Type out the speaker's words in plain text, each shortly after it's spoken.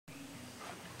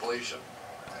completion.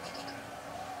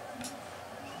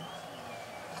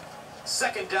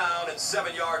 Second down and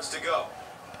 7 yards to go.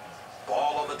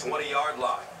 Ball on the 20-yard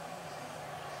line.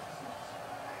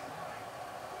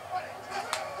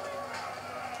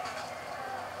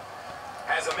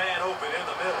 Has a man open in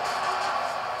the middle.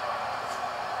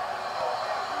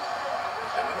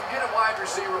 And when you get a wide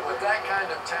receiver with that kind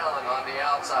of talent on the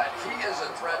outside, he is a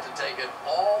threat to take it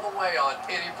all the way on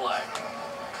any play.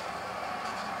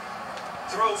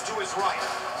 Throws to his right.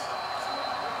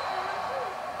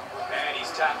 And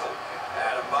he's tackled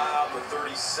at about the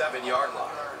 37-yard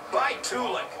line by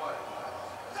Tulik.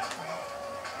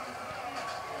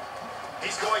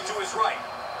 He's going to his right.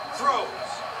 Throws.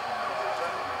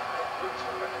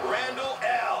 Randall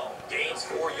L. gains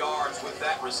 4 yards with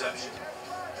that reception.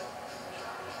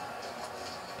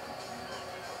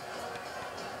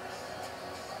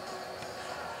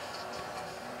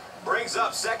 Brings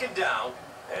up second down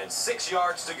and 6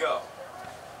 yards to go.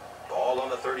 Ball on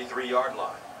the 33-yard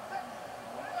line.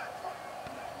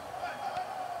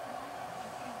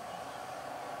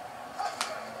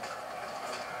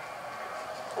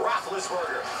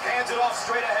 Roethlisberger hands it off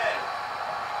straight ahead.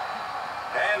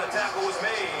 And the tackle was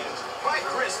made by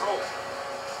Chris Hope.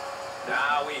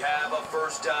 Now we have a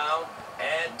first down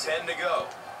and 10 to go.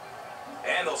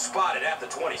 And they'll spot it at the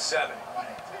 27.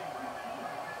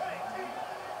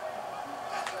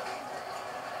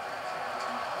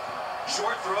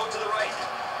 Short throw to the right.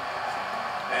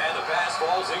 And the pass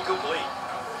falls incomplete.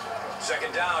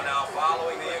 Second down now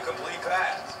following the incomplete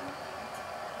pass.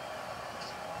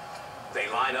 They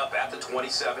line up at the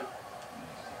 27.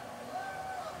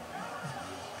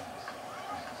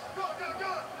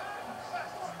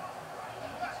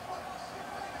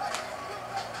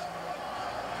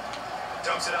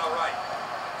 Dumps it out right.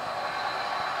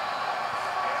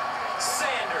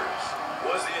 Sanders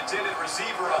was the intended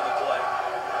receiver on the play.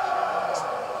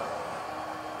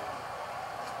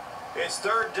 It's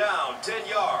third down, 10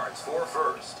 yards for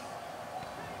first.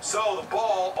 So the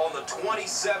ball on the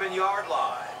 27-yard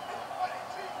line.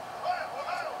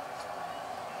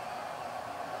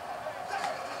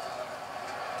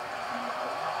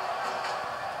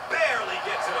 Barely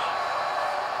gets it off.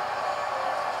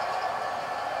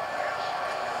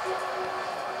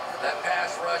 That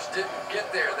pass rush didn't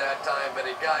get there that time, but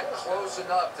it got close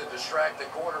enough to distract the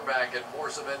quarterback and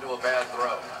force him into a bad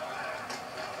throw.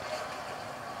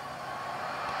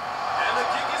 And the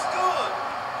kick is good.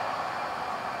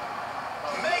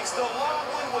 Makes the long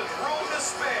one with room to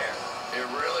spare. It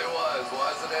really was,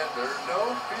 wasn't it? There are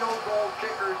no field goal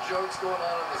kicker jokes going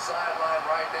on the sideline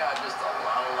right now. Just a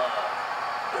lot of love.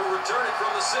 They'll return it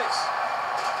from the 6.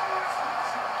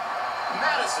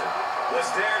 Madison was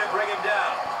there to bring him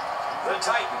down. The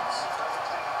Titans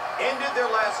ended their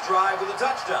last drive with a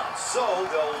touchdown, so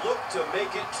they'll look to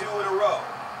make it 2 in a row.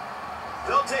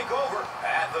 They'll take over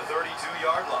at the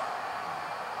 32-yard line.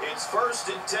 It's first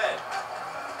and 10.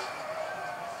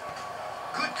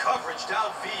 Good coverage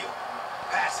downfield.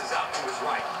 Passes out to his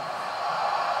right.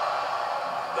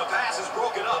 The pass is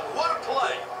broken up. What a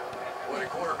play. When a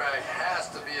quarterback has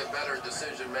to be a better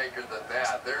decision maker than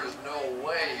that, there's no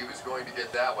way he was going to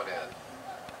get that one in.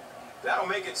 That'll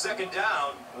make it second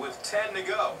down with 10 to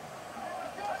go.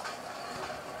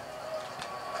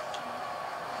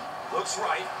 Looks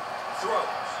right. Throws.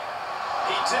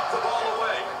 He tipped the ball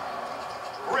away.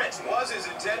 Britt was his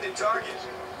intended target.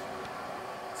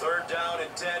 Third down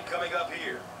and 10 coming up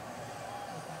here.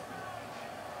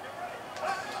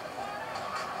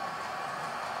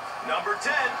 Number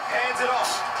 10 hands it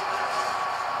off.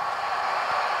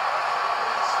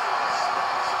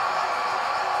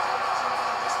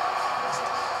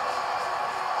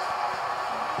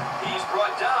 He's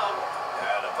brought down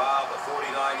at about the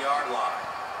 49-yard line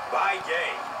by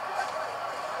Gay.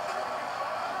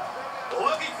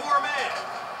 Looking for a man.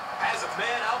 Has a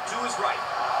man out to his right.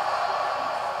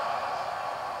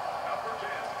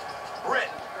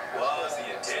 Britt was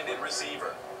the intended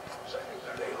receiver.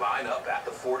 They line up at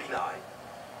the 49.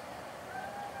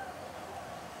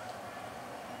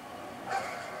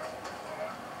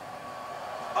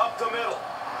 Up the middle.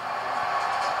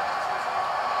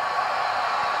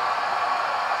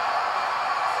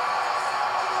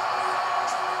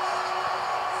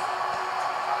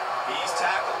 He's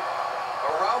tackled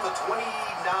around the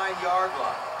 29-yard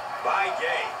line by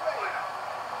Gay.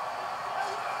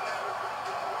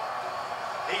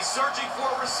 He's searching for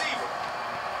a receiver.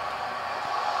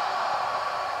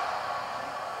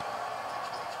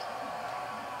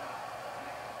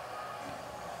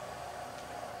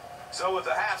 So with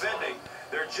the half ending,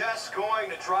 they're just going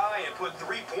to try and put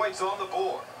 3 points on the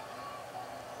board.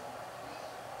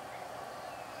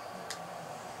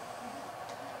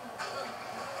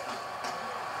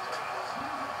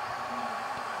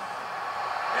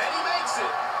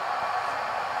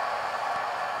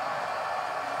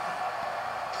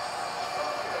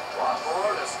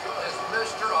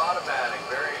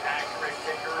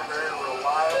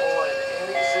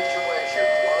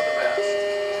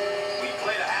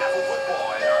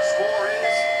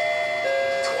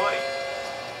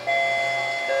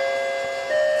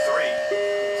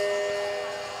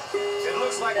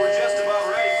 like we're just about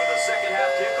ready for the second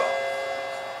half kickoff.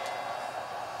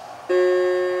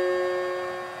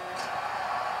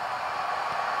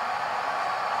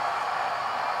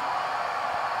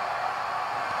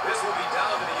 This will be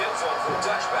down to the end zone for a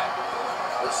touchback.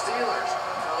 The Steelers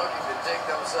are looking to dig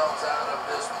themselves out of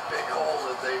this big hole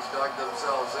that they've dug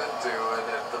themselves into, and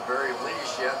at the very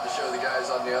least, you have to show the guys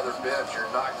on the other bench you're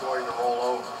not going to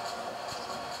roll over.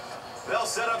 They'll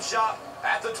set up shop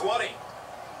at the 20.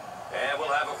 And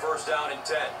we'll have a first down and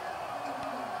 10.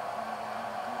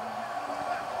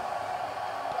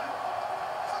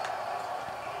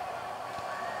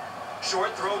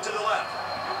 Short throw to the left.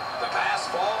 The pass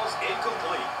falls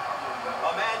incomplete.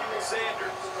 Emmanuel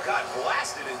Sanders got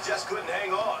blasted and just couldn't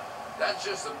hang on. That's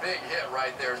just a big hit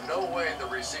right there. No way the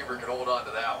receiver can hold on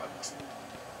to that one.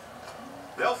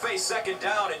 They'll face second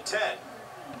down and 10.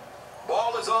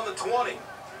 Ball is on the 20.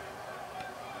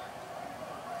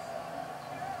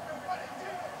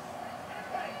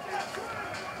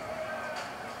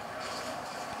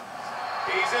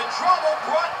 He's in trouble,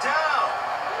 brought down.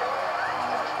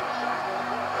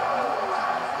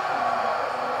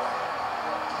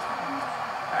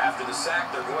 After the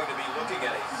sack, they're going to be looking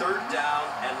at a third down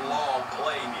and long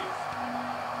play view.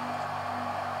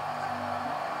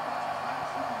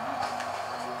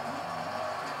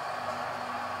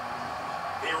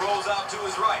 He rolls out to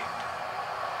his right.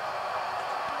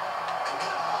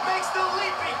 Makes the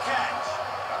leaping catch.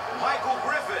 Michael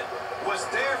Griffin was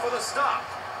there for the stop.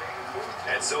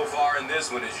 And so far in this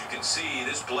one, as you can see,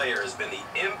 this player has been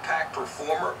the impact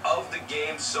performer of the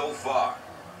game so far.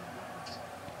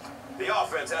 The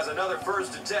offense has another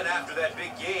first and 10 after that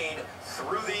big gain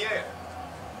through the air.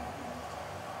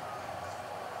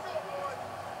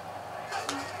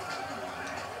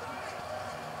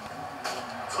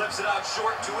 Flips it out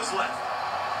short to his left.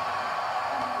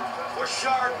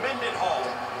 Rashard Mendenhall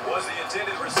was the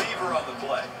intended receiver on the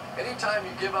play. Anytime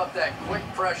you give up that quick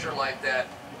pressure like that,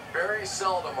 very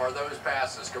seldom are those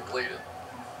passes completed.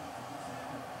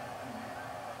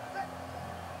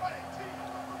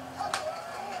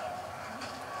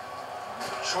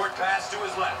 Short pass to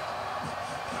his left.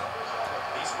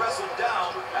 He's wrestled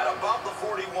down at about the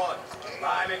 41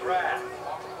 by McGrath.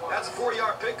 That's a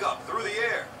 4-yard pickup through the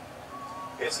air.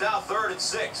 It's now 3rd and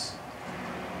 6.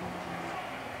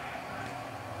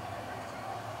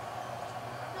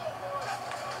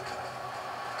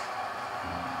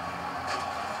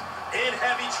 In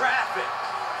heavy traffic.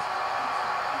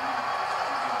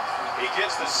 He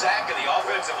gets the sack, and the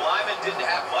offensive lineman didn't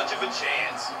have much of a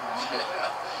chance.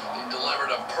 He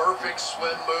delivered a perfect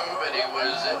swim move, and he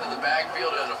was into the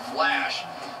backfield in a flash.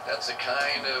 That's a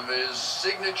kind of his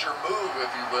signature move,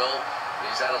 if you will.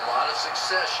 He's had a lot of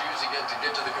success using it to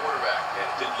get to the quarterback. And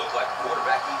it didn't look like the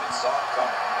quarterback even saw it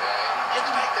coming. And he gets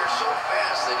back there so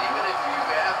fast that even if you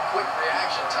have quick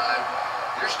reaction time,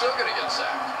 you're still going to get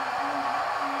sacked.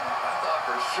 I thought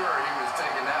for sure he was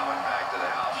taking that one back to the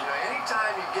house. You know,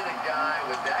 anytime you get a guy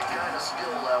with that kind of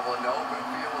skill level in the open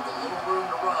field with a little room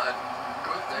to run,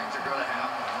 good things are going to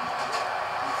happen.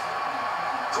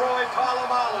 Troy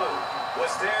Polamalu was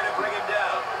there to bring him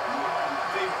down.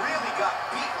 They really got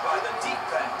beat by the deep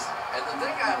pass. And the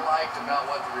thing I liked about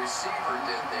what the receiver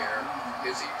did there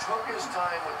is he took his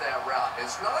time with that route.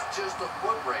 It's not just a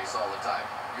foot race all the time.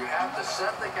 You have to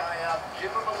set the guy up, give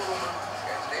him a little move,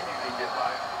 and then you can get by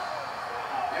him.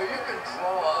 You know, you can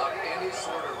draw up any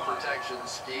sort of protection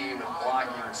scheme and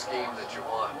blocking scheme that you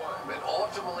want. But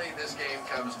ultimately, this game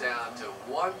comes down to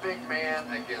one big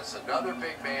man against another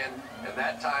big man. And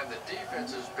that time, the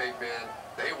defense's big man,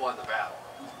 they won the battle.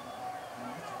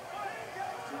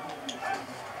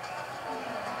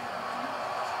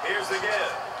 Here's the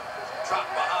give.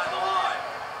 Dropped behind the line.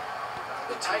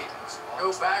 The Titans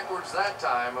go backwards that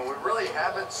time, and we really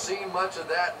haven't seen much of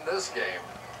that in this game.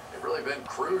 They've really been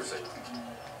cruising.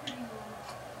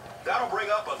 That'll bring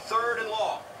up a 3rd and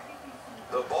long.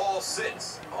 The ball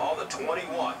sits on the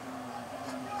 21.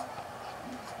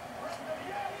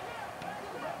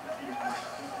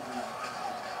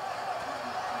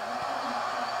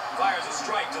 Fires a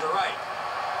strike to the right.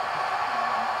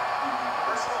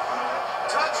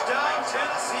 Touchdown,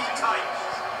 Tennessee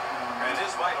Titans. And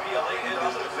this might be a late hit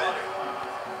on the defender.